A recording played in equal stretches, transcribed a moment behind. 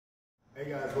Hey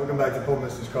guys, welcome back to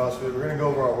Polemistis CrossFit. We're going to go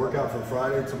over our workout for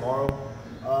Friday, tomorrow.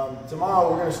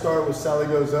 Tomorrow we're going to start with Sally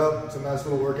Goes Up. It's a nice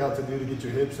little workout to do to get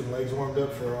your hips and legs warmed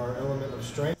up for our element of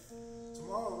strength.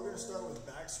 Tomorrow we're going to start with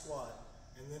back squat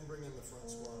and then bring in the front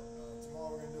squat.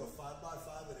 Tomorrow we're going to do a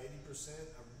 5x5 at 80%.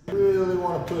 I really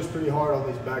want to push pretty hard on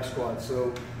these back squats,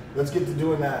 so let's get to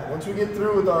doing that. Once we get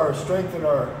through with our strength and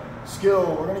our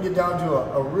skill, we're going to get down to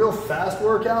a real fast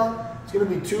workout. It's going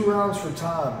to be 2 rounds for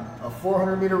time, a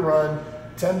 400-meter run,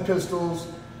 10 pistols,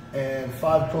 and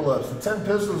 5 pull-ups. The 10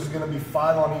 pistols is going to be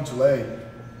 5 on each leg.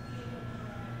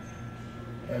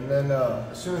 And then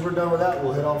as soon as we're done with that,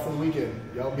 we'll head on for the weekend.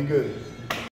 Y'all be good.